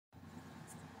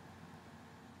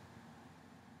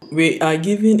we are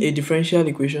given a differential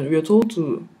equation. We are told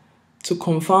to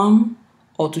confirm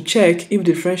or to check if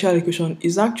the differential equation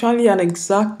is actually an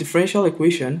exact differential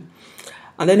equation,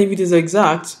 and then if it is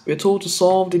exact, we're told to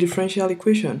solve the differential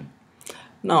equation.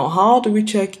 Now, how do we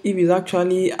check if it's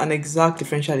actually an exact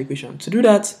differential equation? To do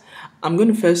that, I'm going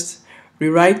to first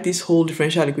rewrite this whole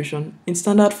differential equation in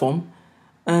standard form,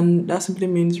 and that simply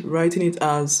means writing it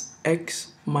as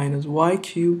x minus y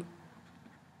cubed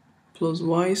plus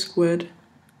y squared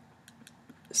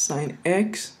sine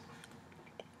x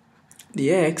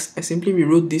dx. I simply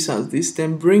rewrote this as this,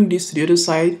 then bring this to the other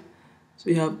side. So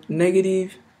you have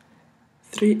negative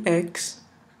 3x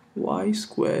y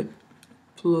squared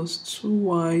plus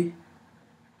 2y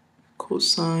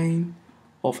cosine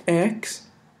of x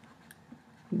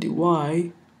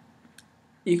dy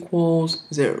equals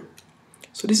 0.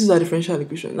 So this is our differential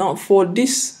equation. Now for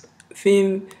this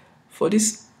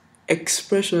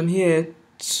expression here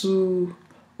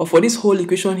for this whole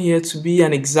equation here to be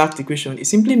an exact equation, it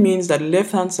simply means that the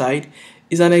left hand side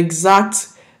is an exact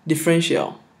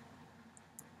differential.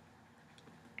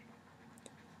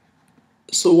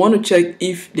 So we want to check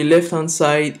if the left hand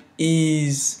side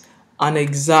is an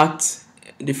exact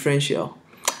differential.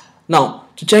 Now,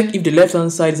 to check if the left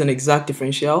hand side is an exact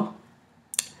differential,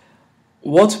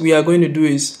 what we are going to do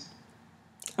is,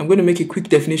 I'm going to make a quick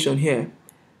definition here.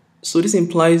 So this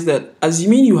implies that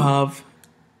assuming you have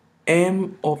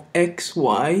m of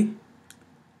xy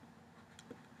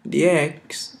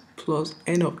dx plus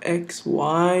n of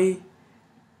xy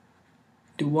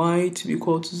dy to be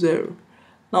equal to 0.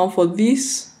 Now for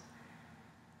this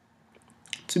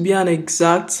to be an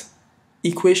exact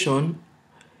equation,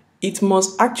 it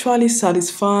must actually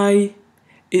satisfy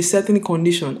a certain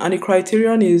condition, and the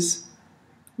criterion is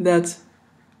that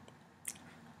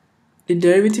the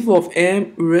derivative of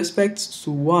m with respect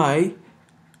to y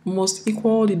must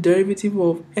equal the derivative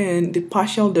of n, the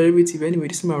partial derivative anyway,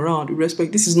 this time around, with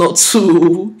respect, this is not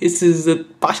 2, it is the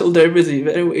partial derivative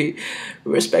anyway,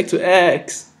 with respect to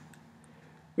x.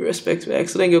 With respect to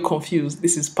x, so don't get confused,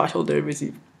 this is partial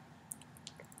derivative.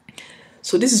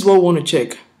 So this is what we want to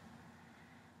check.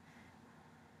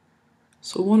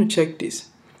 So we want to check this.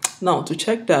 Now to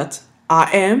check that, our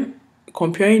m,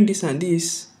 comparing this and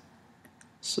this,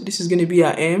 so this is going to be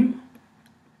our m,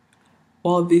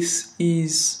 while this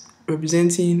is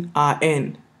representing our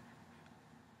n.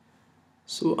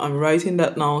 So I'm writing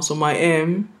that now. So my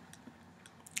m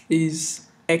is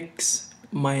x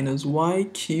minus y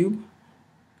cubed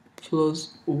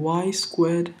plus y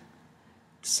squared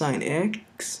sine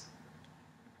x,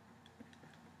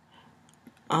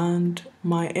 and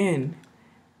my n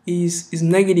is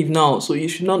negative now, so you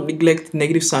should not neglect the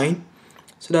negative sign.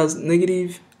 So that's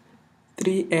negative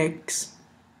 3x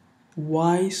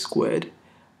y squared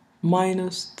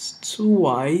minus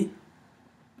 2y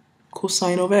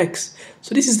cosine of x.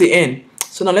 So this is the n.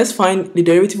 So now let's find the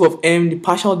derivative of m, the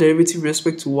partial derivative with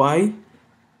respect to y.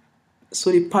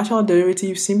 So the partial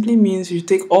derivative simply means you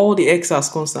take all the x as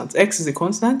constants. X is a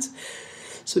constant,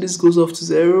 so this goes off to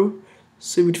 0.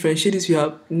 So if we differentiate this, you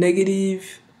have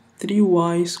negative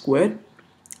 3y squared.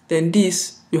 Then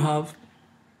this you have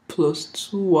plus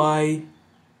 2y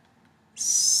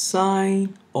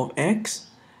sine of x,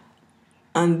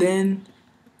 and then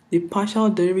the partial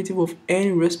derivative of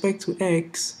n with respect to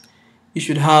x, you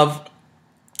should have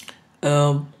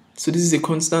so this is a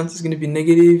constant, it's going to be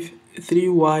negative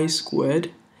 3y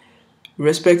squared with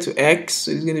respect to x,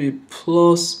 so it's going to be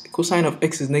plus cosine of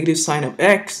x is negative sine of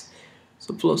x,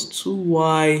 so plus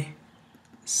 2y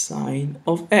sine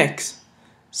of x.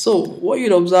 So what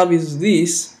you'd observe is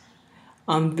this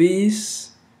and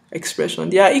this expression,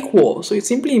 they are equal. So it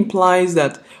simply implies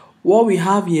that what we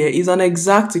have here is an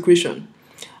exact equation.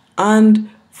 And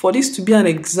for this to be an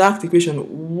exact equation,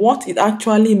 what it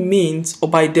actually means, or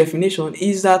by definition,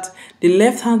 is that the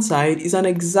left hand side is an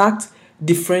exact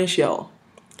differential.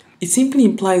 It simply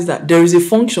implies that there is a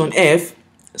function f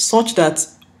such that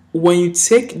when you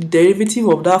take the derivative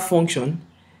of that function,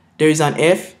 there is an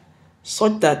f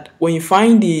such that when you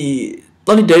find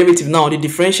not the derivative now, the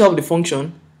differential of the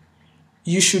function,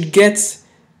 you should get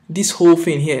this whole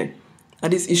thing here.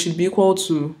 That is, it should be equal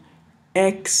to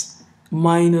x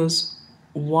minus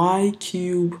y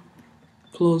cubed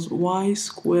plus y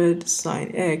squared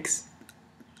sine x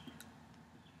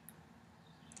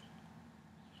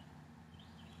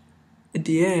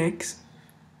dx.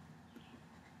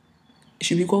 It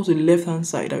should be equal to the left hand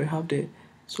side that we have there.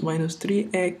 So minus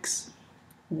 3x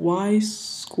y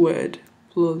squared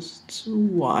plus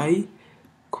 2y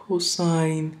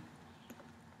cosine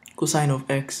of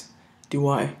x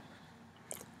dy.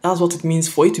 That's what it means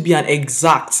for it to be an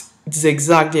exact. It is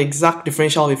exact, the exact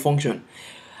differential of a function.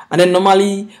 And then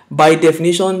normally, by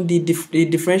definition, the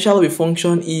differential of a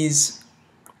function is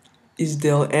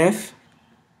del f,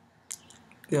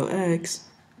 del x,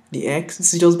 the x.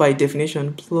 This is just by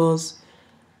definition, plus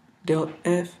del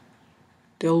f,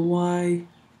 del y,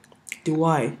 the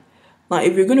y. Now,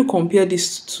 if we're going to compare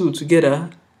these two together,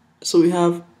 so we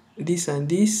have this and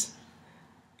this,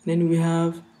 then we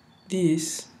have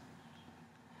this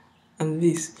and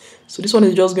this. So this one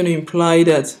is just going to imply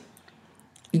that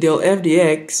del f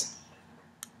dx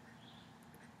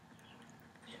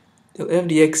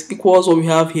equals what we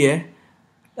have here,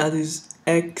 that is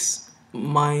x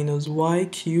minus y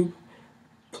cubed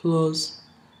plus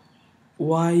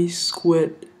y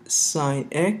squared sine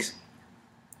x,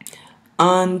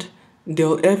 and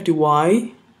del f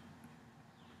dy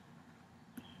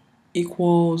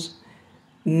equals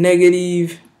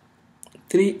negative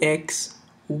 3x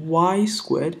y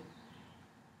squared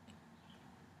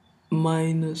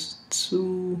minus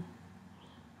 2y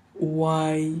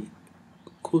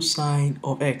cosine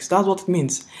of x. That's what it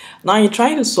means. Now you're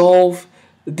trying to solve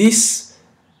this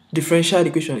differential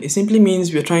equation. It simply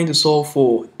means we're trying to solve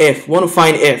for f. We want to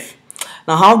find f.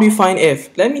 Now how do you find f?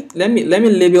 Let me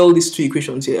label these two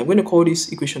equations here. I'm going to call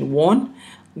this equation 1.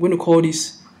 I'm going to call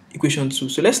this equation 2.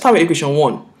 So let's start with equation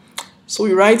 1. So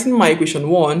we're writing my equation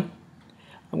 1.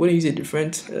 I'm going to use a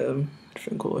different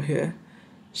color here.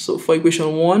 So for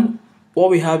equation 1, what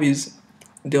we have is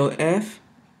del f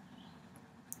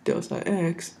delta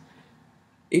x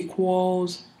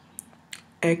equals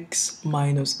x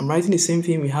minus, I'm writing the same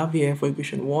thing we have here for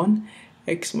equation 1,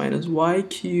 x minus y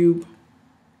cubed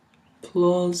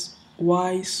plus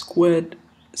y squared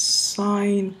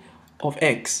sine of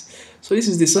x. So this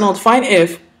is this. So now to find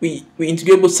f, we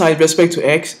integrate both sides with respect to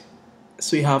x.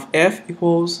 So you have f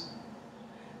equals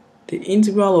the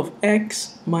integral of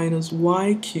x minus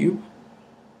y cubed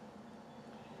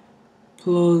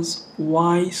plus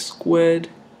y squared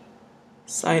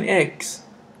sine x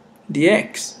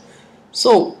dx.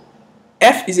 So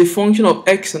f is a function of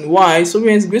x and y, so we're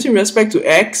integrating with respect to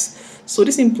x. So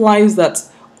this implies that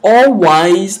all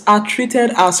y's are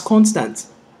treated as constant.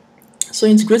 So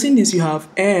integrating this, you have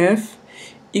f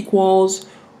equals,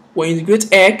 when you integrate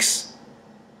x,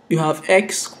 you have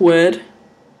x squared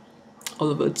all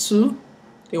over 2.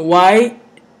 Then y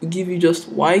will give you just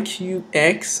y cubed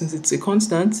x, since it's a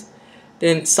constant.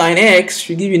 Then sine x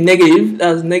should give you negative,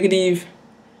 that's negative,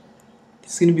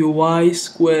 it's going to be y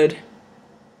squared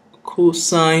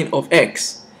cosine of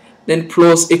x. Then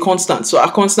plus a constant. So a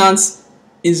constant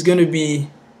is going to be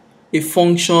a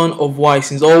function of y,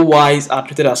 since all y's are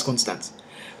treated as constants.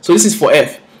 So this is for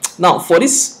f. Now for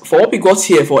what we got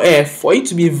here for f, for it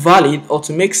to be valid or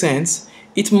to make sense,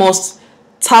 it must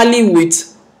tally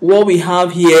with what we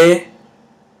have here.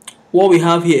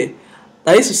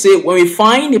 That is to say, when we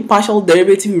find a partial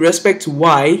derivative with respect to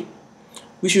y,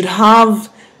 we should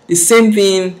have the same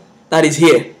thing that is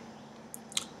here.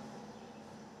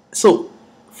 So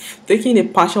taking a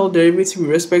partial derivative with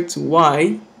respect to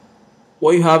y,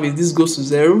 what you have is this goes to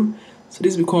 0. So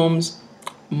this becomes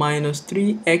minus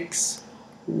 3x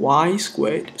y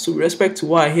squared. So with respect to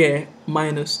y here,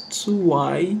 minus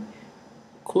 2y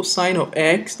cosine of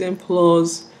x, then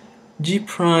plus g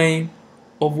prime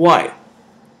of y.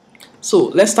 So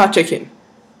let's start checking.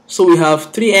 So we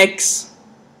have 3x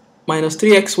minus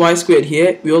 3xy squared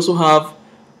here. We also have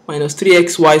minus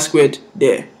 3xy squared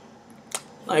there.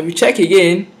 Now if we check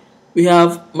again, we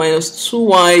have minus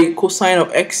 2y cosine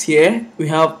of x here. We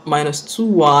have minus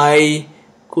 2y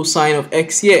cosine of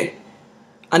x here.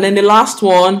 And then the last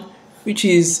one, which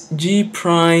is g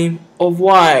prime of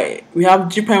y. We have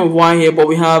g prime of y here, but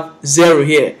we have 0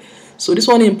 here. So this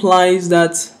one implies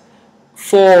that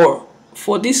for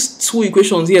these two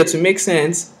equations here to make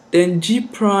sense, then g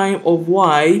prime of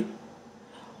y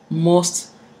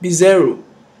must be 0.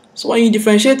 So when you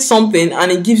differentiate something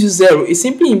and it gives you 0, it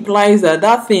simply implies that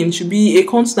that thing should be a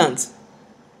constant,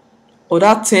 or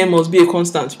that term must be a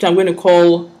constant, which I'm going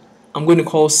to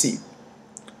call c.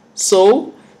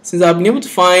 So since I've been able to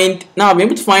find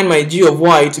my g of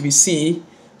y to be c,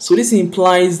 so this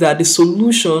implies that the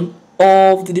solution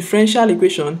of the differential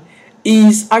equation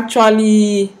is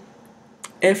actually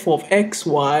f of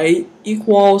xy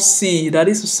equals c. That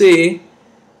is to say,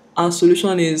 our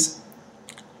solution is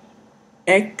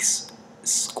x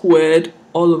squared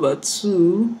all over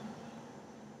 2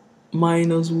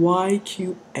 minus y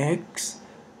cubed x,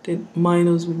 then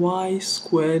minus y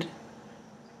squared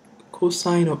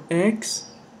cosine of x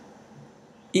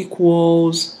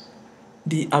equals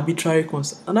the arbitrary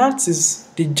constant. And that is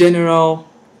the general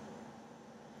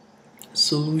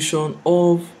solution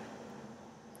of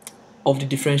the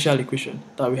differential equation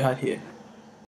that we had here.